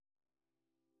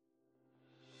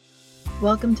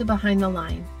Welcome to Behind the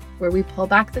Line, where we pull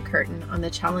back the curtain on the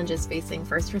challenges facing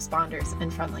first responders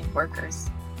and frontline workers.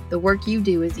 The work you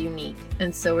do is unique,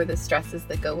 and so are the stresses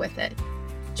that go with it.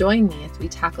 Join me as we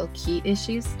tackle key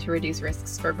issues to reduce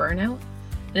risks for burnout,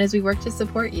 and as we work to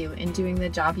support you in doing the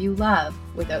job you love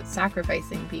without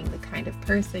sacrificing being the kind of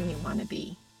person you want to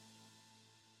be.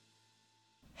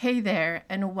 Hey there,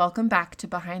 and welcome back to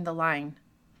Behind the Line.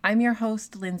 I'm your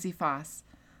host, Lindsay Foss.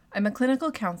 I'm a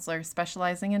clinical counselor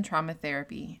specializing in trauma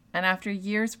therapy, and after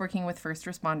years working with first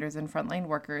responders and frontline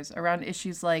workers around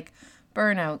issues like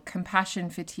burnout, compassion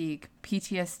fatigue,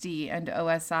 PTSD, and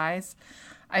OSIs,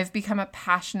 I've become a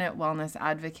passionate wellness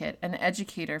advocate and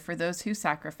educator for those who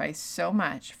sacrifice so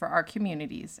much for our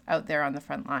communities out there on the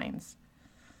front lines.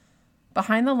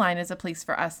 Behind the Line is a place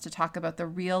for us to talk about the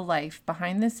real life,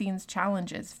 behind-the-scenes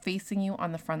challenges facing you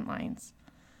on the front lines.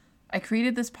 I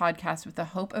created this podcast with the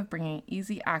hope of bringing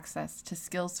easy access to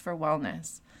skills for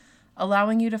wellness,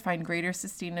 allowing you to find greater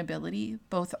sustainability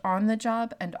both on the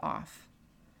job and off.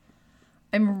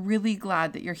 I'm really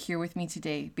glad that you're here with me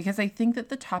today because I think that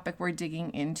the topic we're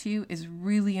digging into is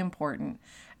really important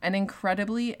and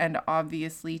incredibly and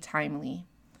obviously timely.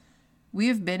 We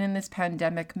have been in this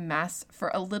pandemic mess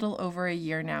for a little over a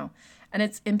year now, and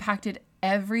it's impacted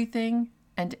everything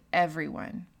and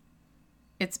everyone.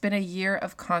 It's been a year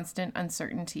of constant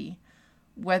uncertainty,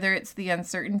 whether it's the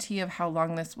uncertainty of how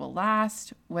long this will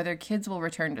last, whether kids will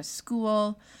return to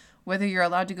school, whether you're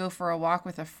allowed to go for a walk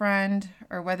with a friend,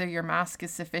 or whether your mask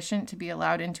is sufficient to be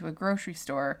allowed into a grocery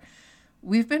store.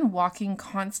 We've been walking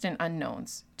constant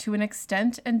unknowns to an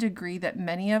extent and degree that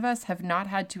many of us have not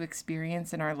had to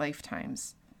experience in our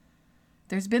lifetimes.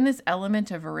 There's been this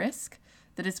element of risk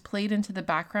that is played into the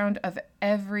background of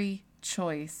every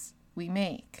choice we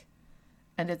make.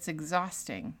 And it's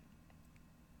exhausting.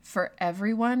 For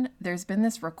everyone, there's been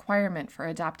this requirement for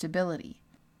adaptability,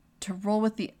 to roll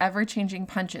with the ever-changing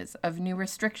punches of new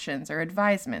restrictions or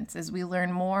advisements as we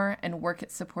learn more and work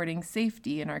at supporting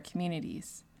safety in our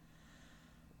communities.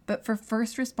 But for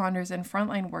first responders and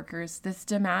frontline workers, this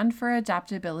demand for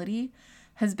adaptability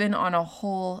has been on a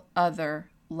whole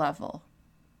other level.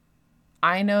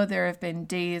 I know there have been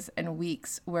days and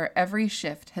weeks where every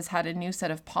shift has had a new set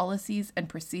of policies and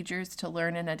procedures to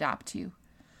learn and adapt to.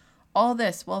 All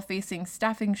this while facing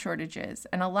staffing shortages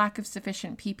and a lack of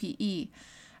sufficient PPE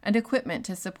and equipment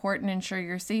to support and ensure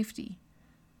your safety.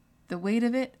 The weight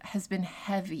of it has been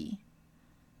heavy.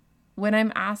 When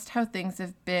I'm asked how things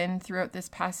have been throughout this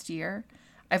past year,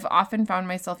 I've often found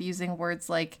myself using words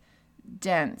like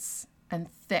dense and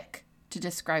thick to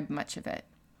describe much of it.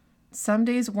 Some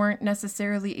days weren't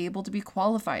necessarily able to be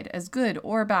qualified as good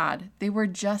or bad. They were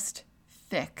just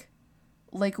thick,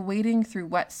 like wading through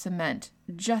wet cement,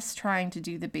 just trying to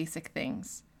do the basic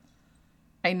things.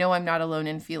 I know I'm not alone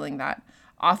in feeling that.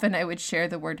 Often I would share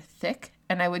the word thick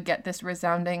and I would get this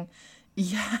resounding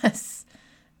yes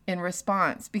in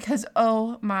response because,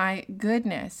 oh my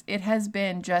goodness, it has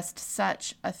been just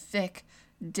such a thick,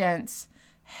 dense,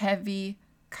 heavy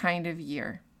kind of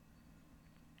year.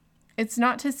 It's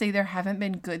not to say there haven't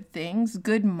been good things,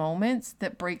 good moments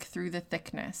that break through the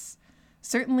thickness.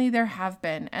 Certainly there have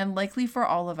been, and likely for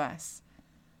all of us.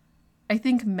 I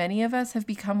think many of us have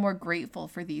become more grateful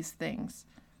for these things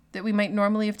that we might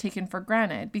normally have taken for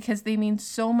granted because they mean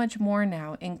so much more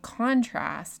now in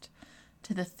contrast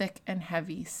to the thick and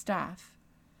heavy stuff.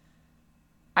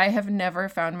 I have never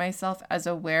found myself as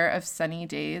aware of sunny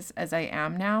days as I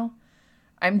am now.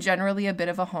 I'm generally a bit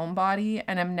of a homebody,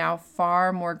 and I'm now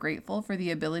far more grateful for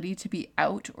the ability to be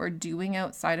out or doing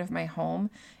outside of my home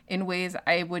in ways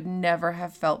I would never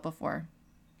have felt before.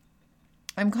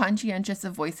 I'm conscientious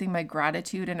of voicing my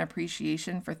gratitude and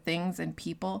appreciation for things and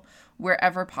people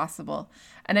wherever possible,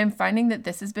 and I'm finding that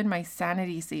this has been my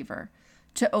sanity saver,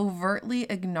 to overtly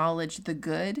acknowledge the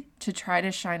good, to try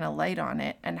to shine a light on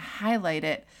it and highlight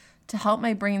it to help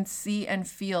my brain see and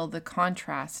feel the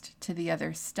contrast to the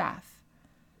other stuff.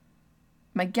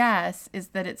 My guess is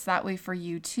that it's that way for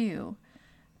you too,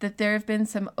 that there have been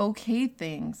some okay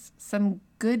things, some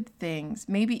good things,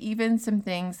 maybe even some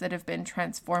things that have been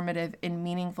transformative in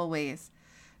meaningful ways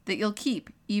that you'll keep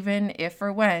even if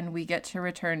or when we get to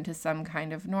return to some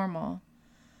kind of normal.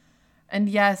 And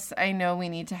yes, I know we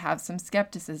need to have some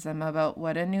skepticism about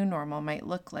what a new normal might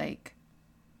look like.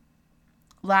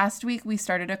 Last week, we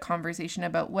started a conversation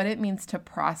about what it means to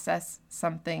process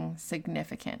something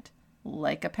significant,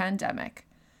 like a pandemic.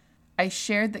 I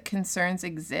shared that concerns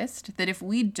exist that if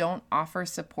we don't offer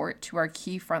support to our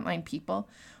key frontline people,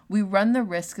 we run the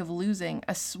risk of losing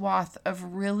a swath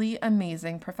of really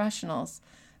amazing professionals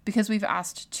because we've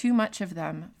asked too much of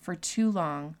them for too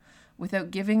long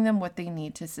without giving them what they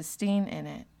need to sustain in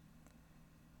it.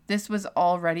 This was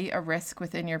already a risk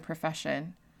within your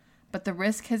profession, but the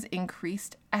risk has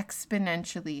increased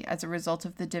exponentially as a result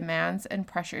of the demands and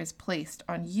pressures placed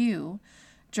on you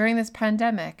during this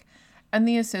pandemic and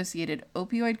the associated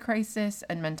opioid crisis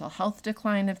and mental health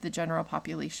decline of the general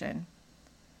population.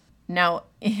 Now,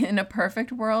 in a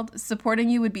perfect world, supporting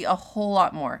you would be a whole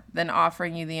lot more than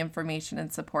offering you the information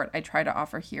and support I try to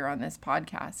offer here on this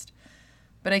podcast.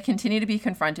 But I continue to be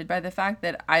confronted by the fact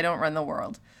that I don't run the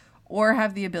world or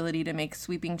have the ability to make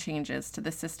sweeping changes to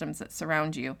the systems that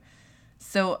surround you.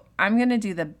 So I'm going to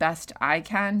do the best I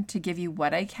can to give you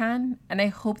what I can, and I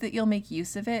hope that you'll make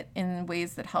use of it in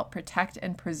ways that help protect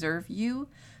and preserve you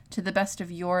to the best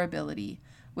of your ability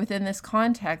within this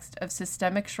context of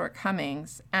systemic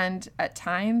shortcomings and, at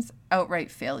times, outright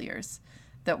failures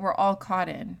that we're all caught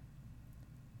in.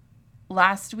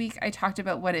 Last week, I talked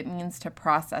about what it means to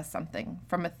process something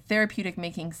from a therapeutic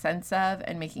making sense of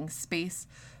and making space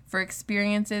for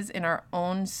experiences in our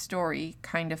own story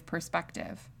kind of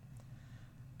perspective.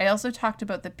 I also talked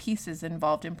about the pieces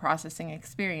involved in processing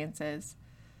experiences.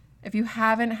 If you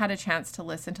haven't had a chance to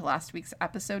listen to last week's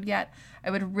episode yet,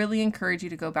 I would really encourage you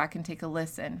to go back and take a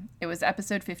listen. It was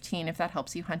episode 15 if that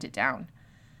helps you hunt it down,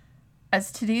 as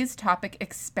today's topic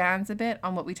expands a bit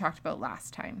on what we talked about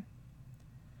last time.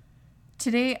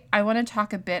 Today, I want to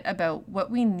talk a bit about what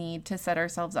we need to set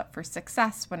ourselves up for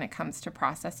success when it comes to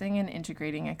processing and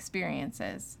integrating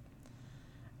experiences.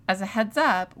 As a heads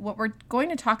up, what we're going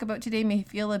to talk about today may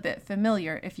feel a bit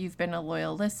familiar if you've been a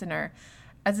loyal listener,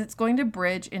 as it's going to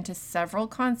bridge into several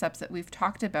concepts that we've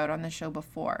talked about on the show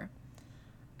before.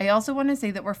 I also want to say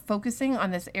that we're focusing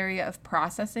on this area of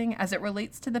processing as it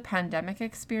relates to the pandemic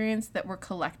experience that we're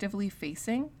collectively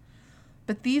facing,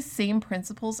 but these same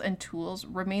principles and tools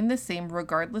remain the same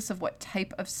regardless of what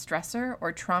type of stressor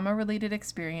or trauma-related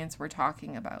experience we're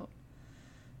talking about.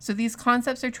 So these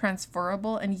concepts are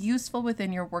transferable and useful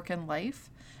within your work and life,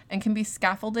 and can be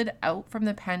scaffolded out from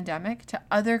the pandemic to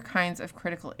other kinds of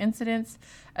critical incidents,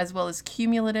 as well as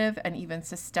cumulative and even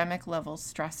systemic level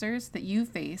stressors that you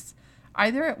face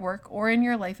either at work or in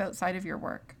your life outside of your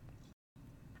work.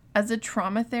 As a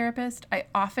trauma therapist, I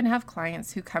often have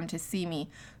clients who come to see me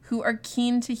who are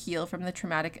keen to heal from the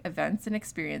traumatic events and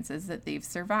experiences that they've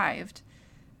survived.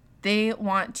 They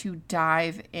want to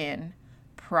dive in,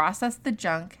 process the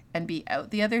junk, and be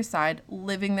out the other side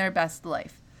living their best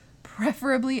life,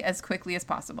 preferably as quickly as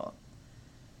possible.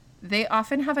 They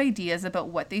often have ideas about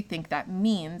what they think that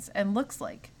means and looks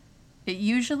like. It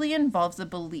usually involves a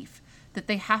belief that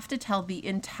they have to tell the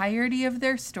entirety of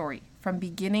their story from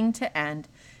beginning to end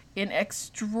in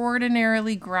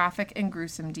extraordinarily graphic and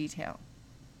gruesome detail.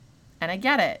 And I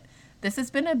get it. This has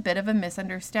been a bit of a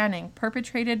misunderstanding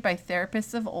perpetrated by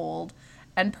therapists of old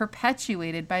and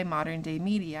perpetuated by modern-day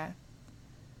media.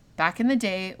 Back in the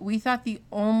day, we thought the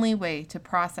only way to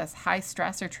process high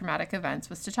stress or traumatic events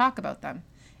was to talk about them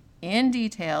in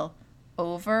detail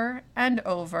over and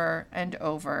over and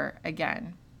over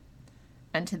again.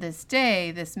 And to this day,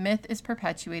 this myth is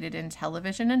perpetuated in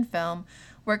television and film,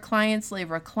 where clients lay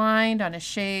reclined on a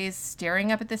chaise,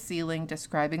 staring up at the ceiling,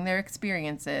 describing their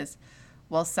experiences,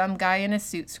 while some guy in a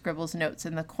suit scribbles notes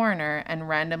in the corner and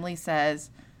randomly says,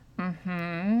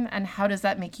 and how does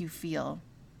that make you feel?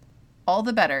 All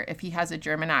the better if he has a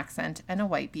German accent and a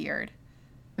white beard.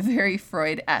 Very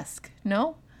Freud-esque,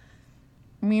 no?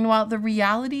 Meanwhile, the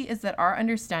reality is that our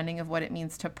understanding of what it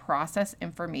means to process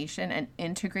information and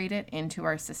integrate it into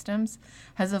our systems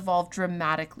has evolved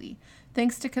dramatically,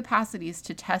 thanks to capacities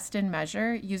to test and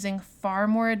measure using far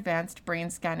more advanced brain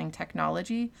scanning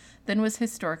technology than was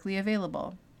historically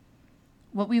available.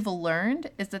 What we've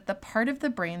learned is that the part of the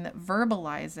brain that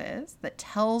verbalizes, that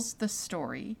tells the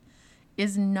story,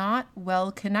 is not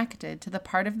well connected to the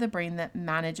part of the brain that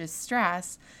manages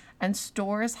stress and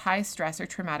stores high stress or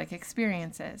traumatic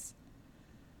experiences.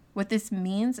 What this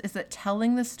means is that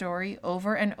telling the story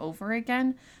over and over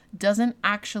again doesn't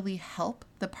actually help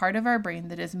the part of our brain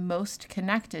that is most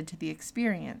connected to the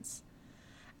experience.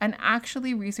 And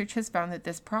actually, research has found that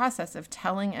this process of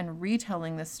telling and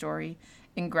retelling the story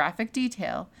in graphic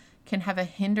detail can have a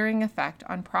hindering effect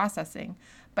on processing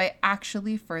by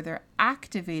actually further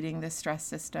activating the stress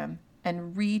system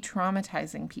and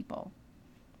re-traumatizing people.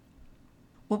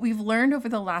 What we've learned over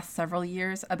the last several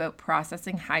years about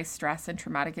processing high stress and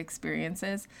traumatic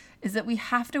experiences is that we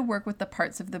have to work with the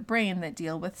parts of the brain that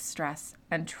deal with stress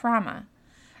and trauma,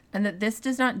 and that this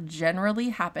does not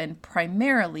generally happen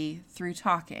primarily through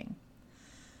talking.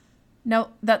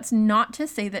 Now, that's not to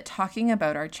say that talking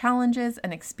about our challenges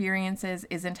and experiences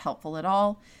isn't helpful at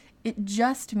all. It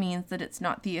just means that it's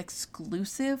not the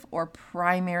exclusive or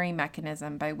primary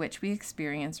mechanism by which we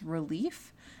experience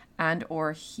relief and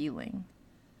or healing.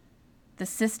 The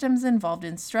systems involved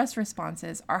in stress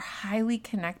responses are highly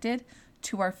connected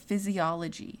to our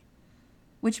physiology,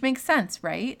 which makes sense,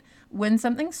 right? When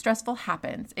something stressful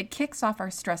happens, it kicks off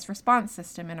our stress response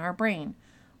system in our brain,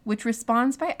 which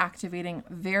responds by activating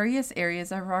various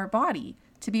areas of our body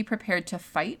to be prepared to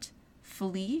fight,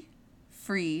 flee,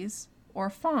 freeze, or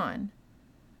fawn.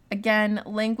 Again,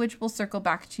 language we'll circle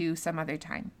back to some other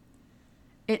time.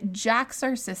 It jacks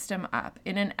our system up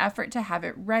in an effort to have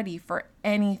it ready for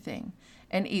anything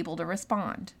and able to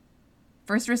respond.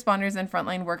 First responders and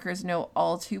frontline workers know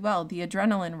all too well the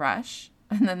adrenaline rush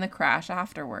and then the crash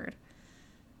afterward.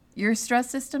 Your stress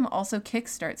system also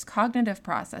kickstarts cognitive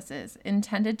processes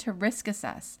intended to risk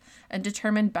assess and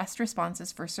determine best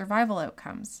responses for survival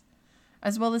outcomes,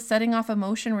 as well as setting off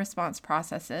emotion response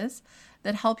processes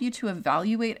that help you to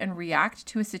evaluate and react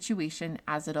to a situation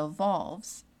as it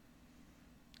evolves.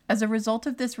 As a result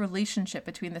of this relationship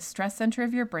between the stress center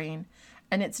of your brain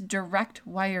and its direct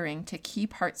wiring to key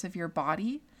parts of your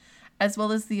body, as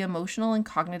well as the emotional and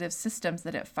cognitive systems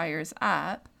that it fires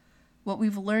up, what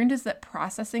we've learned is that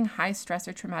processing high stress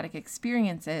or traumatic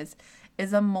experiences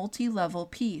is a multi-level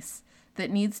piece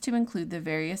that needs to include the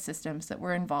various systems that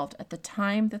were involved at the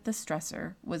time that the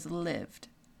stressor was lived.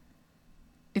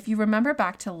 If you remember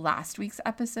back to last week's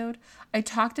episode, I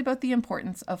talked about the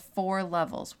importance of 4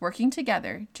 levels working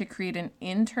together to create an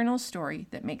internal story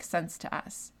that makes sense to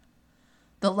us.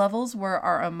 The levels were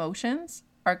our emotions,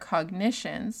 our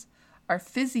cognitions, our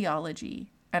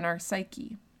physiology, and our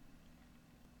psyche.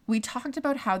 We talked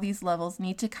about how these levels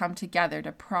need to come together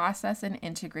to process and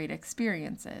integrate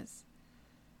experiences.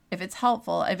 If it's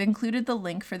helpful, I've included the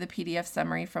link for the PDF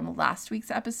summary from last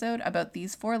week's episode about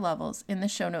these 4 levels in the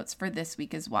show notes for this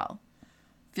week as well.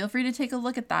 Feel free to take a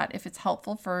look at that if it's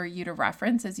helpful for you to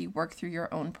reference as you work through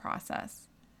your own process.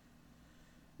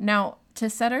 Now, to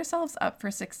set ourselves up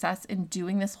for success in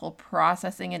doing this whole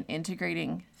processing and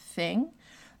integrating thing,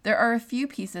 there are a few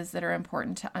pieces that are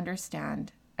important to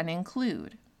understand and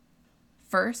include.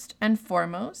 First and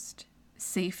foremost,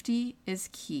 safety is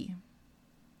key.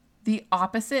 The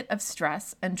opposite of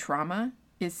stress and trauma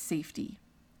is safety.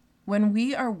 When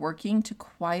we are working to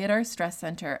quiet our stress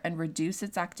center and reduce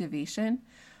its activation,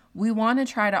 we want to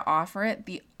try to offer it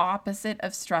the opposite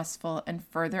of stressful and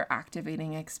further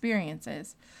activating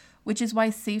experiences, which is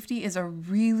why safety is a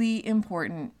really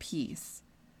important piece.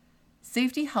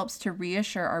 Safety helps to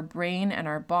reassure our brain and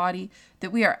our body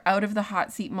that we are out of the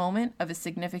hot seat moment of a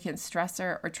significant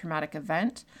stressor or traumatic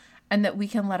event, and that we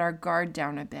can let our guard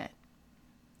down a bit.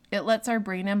 It lets our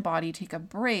brain and body take a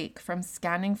break from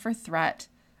scanning for threat,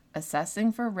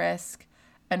 assessing for risk,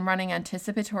 and running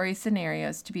anticipatory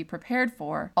scenarios to be prepared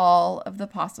for all of the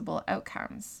possible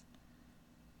outcomes.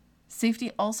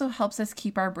 Safety also helps us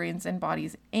keep our brains and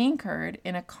bodies anchored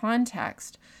in a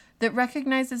context that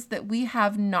recognizes that we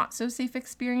have not so safe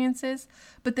experiences,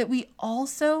 but that we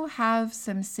also have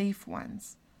some safe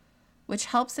ones, which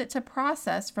helps it to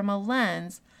process from a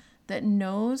lens that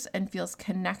knows and feels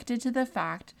connected to the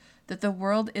fact that the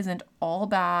world isn't all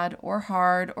bad or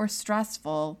hard or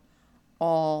stressful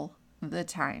all the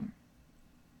time.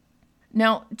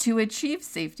 Now, to achieve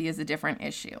safety is a different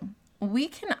issue. We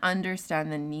can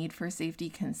understand the need for safety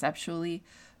conceptually,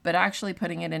 but actually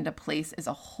putting it into place is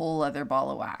a whole other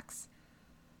ball of wax.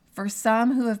 For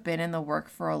some who have been in the work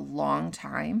for a long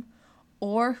time,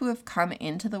 or who have come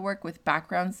into the work with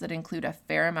backgrounds that include a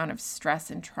fair amount of stress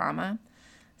and trauma,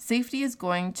 safety is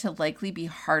going to likely be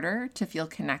harder to feel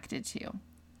connected to.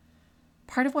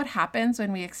 Part of what happens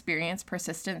when we experience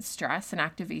persistent stress and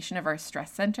activation of our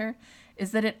stress center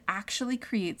is that it actually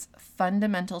creates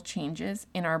fundamental changes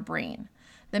in our brain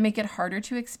that make it harder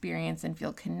to experience and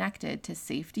feel connected to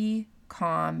safety,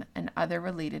 calm, and other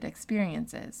related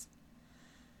experiences.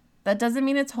 That doesn't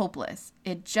mean it's hopeless.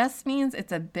 It just means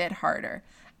it's a bit harder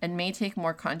and may take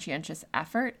more conscientious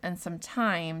effort and some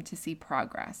time to see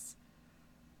progress.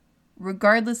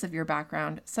 Regardless of your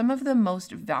background, some of the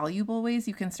most valuable ways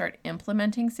you can start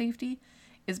implementing safety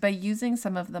is by using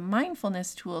some of the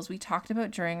mindfulness tools we talked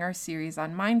about during our series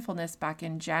on mindfulness back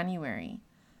in January.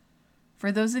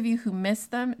 For those of you who missed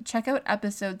them, check out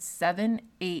episodes 7,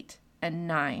 8, and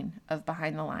 9 of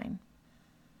Behind the Line.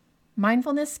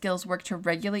 Mindfulness skills work to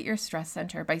regulate your stress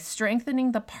center by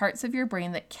strengthening the parts of your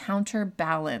brain that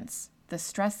counterbalance the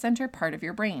stress center part of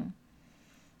your brain.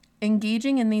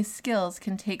 Engaging in these skills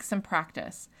can take some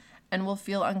practice and will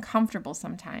feel uncomfortable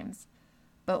sometimes,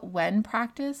 but when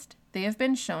practiced, they have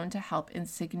been shown to help in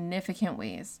significant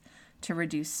ways to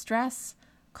reduce stress,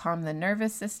 calm the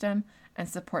nervous system, and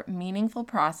support meaningful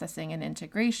processing and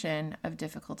integration of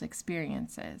difficult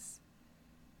experiences.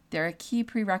 They're a key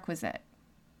prerequisite.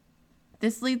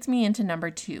 This leads me into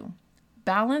number 2.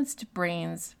 Balanced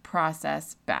brains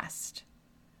process best.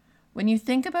 When you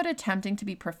think about attempting to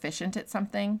be proficient at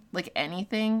something, like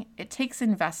anything, it takes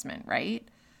investment, right?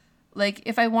 Like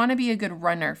if I want to be a good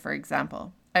runner, for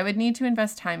example, I would need to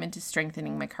invest time into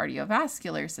strengthening my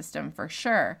cardiovascular system for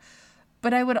sure.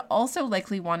 But I would also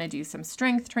likely want to do some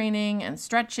strength training and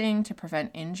stretching to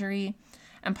prevent injury,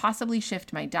 and possibly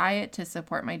shift my diet to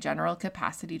support my general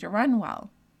capacity to run well.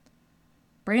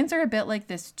 Brains are a bit like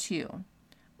this too.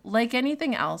 Like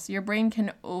anything else, your brain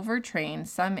can overtrain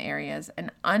some areas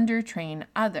and undertrain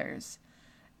others.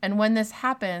 And when this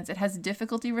happens, it has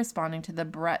difficulty responding to the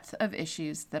breadth of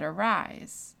issues that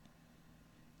arise.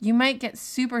 You might get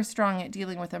super strong at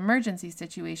dealing with emergency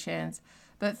situations,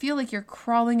 but feel like you're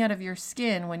crawling out of your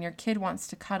skin when your kid wants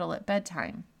to cuddle at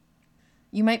bedtime.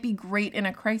 You might be great in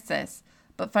a crisis,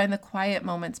 but find the quiet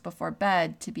moments before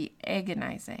bed to be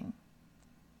agonizing.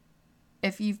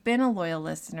 If you've been a loyal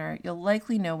listener, you'll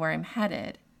likely know where I'm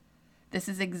headed. This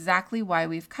is exactly why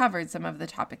we've covered some of the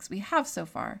topics we have so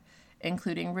far,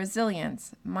 including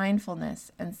resilience,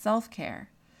 mindfulness, and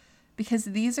self-care, because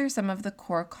these are some of the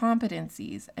core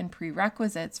competencies and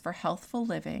prerequisites for healthful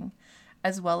living,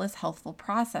 as well as healthful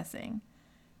processing.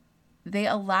 They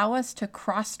allow us to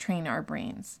cross-train our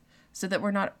brains so that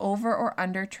we're not over or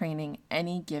under training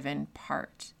any given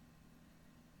part.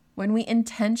 When we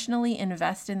intentionally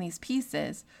invest in these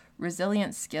pieces,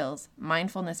 resilience skills,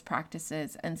 mindfulness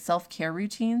practices, and self-care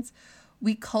routines,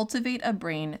 we cultivate a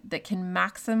brain that can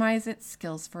maximize its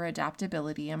skills for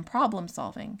adaptability and problem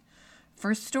solving,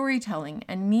 for storytelling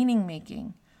and meaning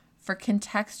making, for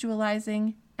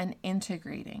contextualizing and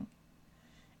integrating.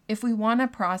 If we want to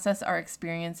process our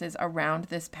experiences around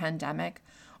this pandemic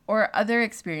or other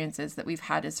experiences that we've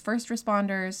had as first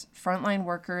responders, frontline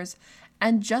workers,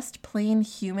 and just plain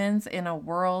humans in a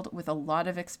world with a lot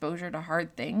of exposure to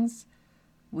hard things,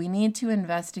 we need to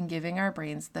invest in giving our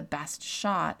brains the best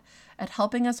shot at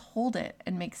helping us hold it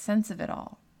and make sense of it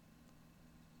all.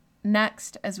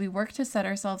 Next, as we work to set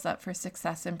ourselves up for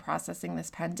success in processing this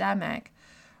pandemic,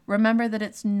 remember that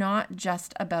it's not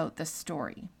just about the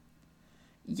story.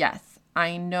 Yes,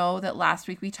 I know that last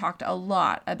week we talked a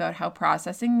lot about how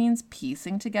processing means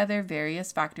piecing together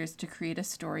various factors to create a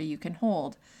story you can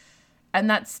hold, and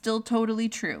that's still totally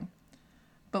true.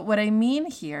 But what I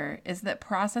mean here is that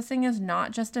processing is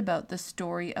not just about the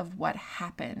story of what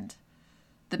happened,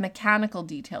 the mechanical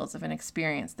details of an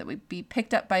experience that would be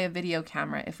picked up by a video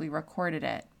camera if we recorded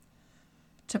it.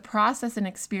 To process an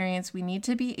experience, we need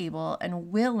to be able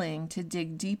and willing to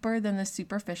dig deeper than the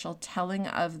superficial telling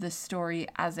of the story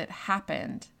as it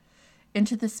happened,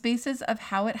 into the spaces of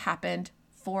how it happened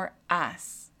for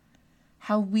us,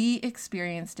 how we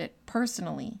experienced it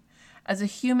personally, as a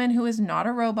human who is not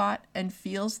a robot and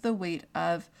feels the weight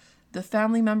of the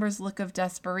family member's look of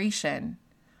desperation,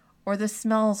 or the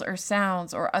smells or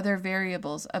sounds or other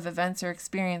variables of events or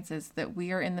experiences that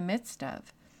we are in the midst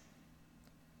of.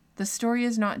 The story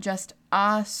is not just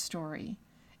a story.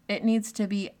 It needs to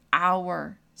be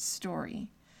our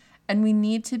story. And we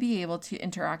need to be able to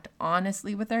interact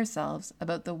honestly with ourselves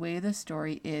about the way the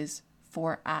story is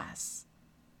for us.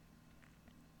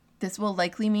 This will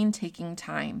likely mean taking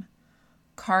time,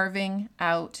 carving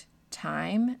out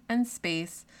time and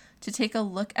space to take a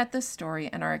look at the story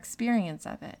and our experience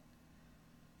of it.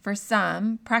 For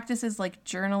some, practices like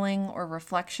journaling or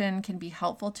reflection can be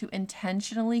helpful to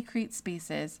intentionally create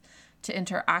spaces to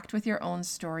interact with your own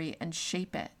story and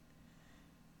shape it.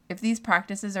 If these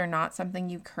practices are not something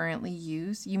you currently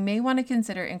use, you may want to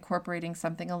consider incorporating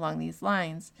something along these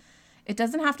lines. It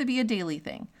doesn't have to be a daily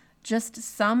thing, just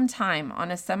some time on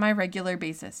a semi-regular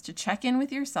basis to check in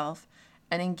with yourself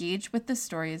and engage with the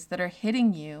stories that are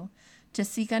hitting you to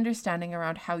seek understanding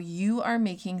around how you are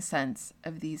making sense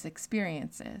of these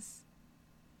experiences.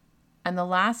 And the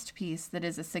last piece that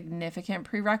is a significant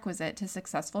prerequisite to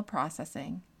successful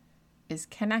processing is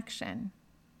connection.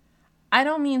 I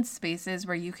don't mean spaces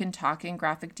where you can talk in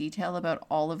graphic detail about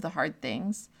all of the hard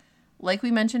things. Like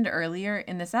we mentioned earlier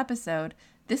in this episode,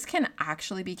 this can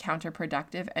actually be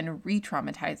counterproductive and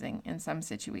re-traumatizing in some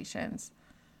situations.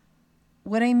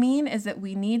 What I mean is that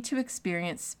we need to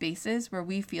experience spaces where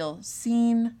we feel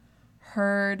seen,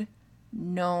 heard,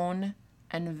 known,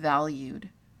 and valued.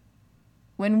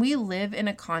 When we live in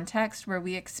a context where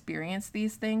we experience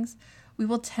these things, we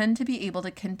will tend to be able to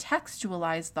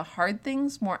contextualize the hard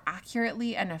things more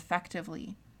accurately and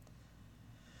effectively.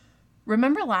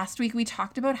 Remember last week we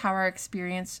talked about how our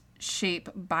experience shape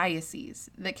biases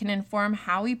that can inform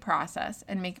how we process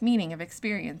and make meaning of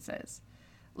experiences.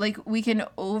 Like we can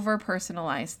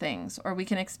over-personalize things, or we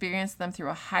can experience them through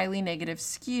a highly negative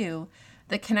skew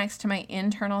that connects to my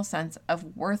internal sense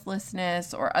of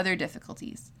worthlessness or other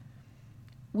difficulties.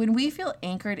 When we feel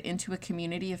anchored into a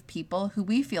community of people who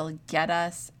we feel get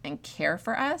us and care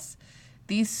for us,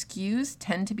 these skews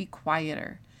tend to be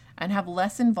quieter and have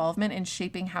less involvement in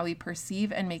shaping how we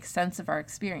perceive and make sense of our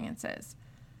experiences.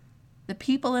 The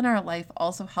people in our life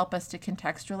also help us to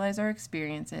contextualize our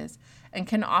experiences and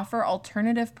can offer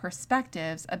alternative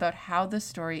perspectives about how the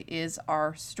story is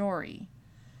our story.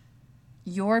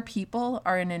 Your people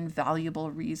are an invaluable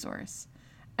resource.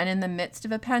 And in the midst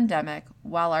of a pandemic,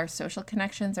 while our social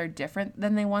connections are different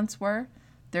than they once were,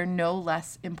 they're no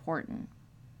less important.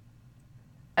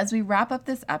 As we wrap up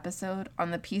this episode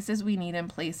on the pieces we need in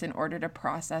place in order to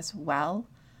process well,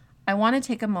 I want to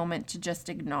take a moment to just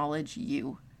acknowledge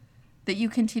you, that you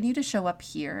continue to show up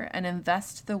here and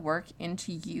invest the work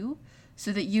into you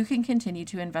so that you can continue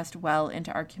to invest well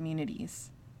into our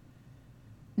communities.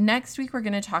 Next week, we're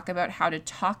going to talk about how to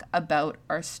talk about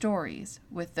our stories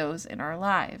with those in our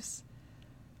lives.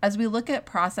 As we look at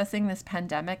processing this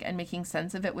pandemic and making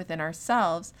sense of it within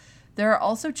ourselves, there are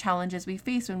also challenges we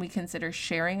face when we consider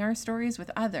sharing our stories with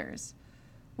others,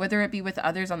 whether it be with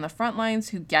others on the front lines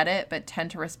who get it but tend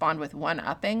to respond with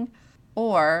one-upping,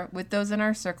 or with those in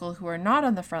our circle who are not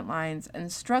on the front lines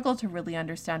and struggle to really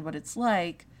understand what it's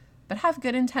like, but have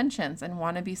good intentions and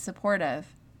want to be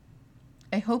supportive.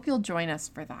 I hope you'll join us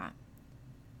for that.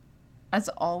 As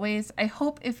always, I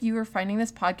hope if you are finding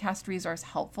this podcast resource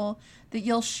helpful, that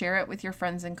you'll share it with your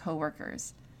friends and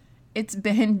coworkers. It's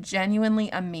been genuinely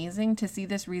amazing to see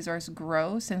this resource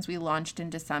grow since we launched in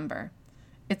December.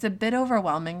 It's a bit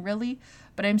overwhelming, really,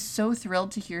 but I'm so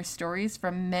thrilled to hear stories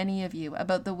from many of you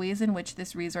about the ways in which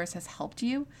this resource has helped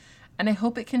you, and I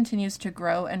hope it continues to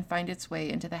grow and find its way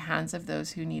into the hands of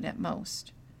those who need it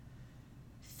most.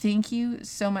 Thank you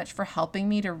so much for helping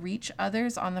me to reach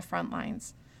others on the front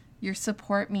lines. Your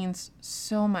support means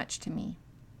so much to me.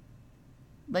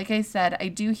 Like I said, I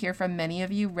do hear from many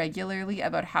of you regularly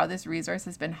about how this resource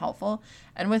has been helpful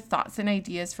and with thoughts and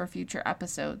ideas for future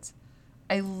episodes.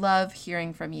 I love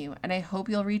hearing from you, and I hope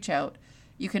you'll reach out.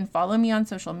 You can follow me on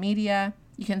social media,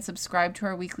 you can subscribe to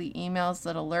our weekly emails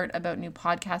that alert about new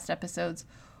podcast episodes,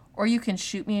 or you can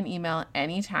shoot me an email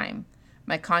anytime.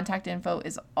 My contact info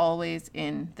is always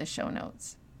in the show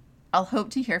notes. I'll hope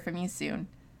to hear from you soon.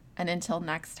 And until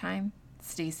next time,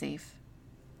 stay safe.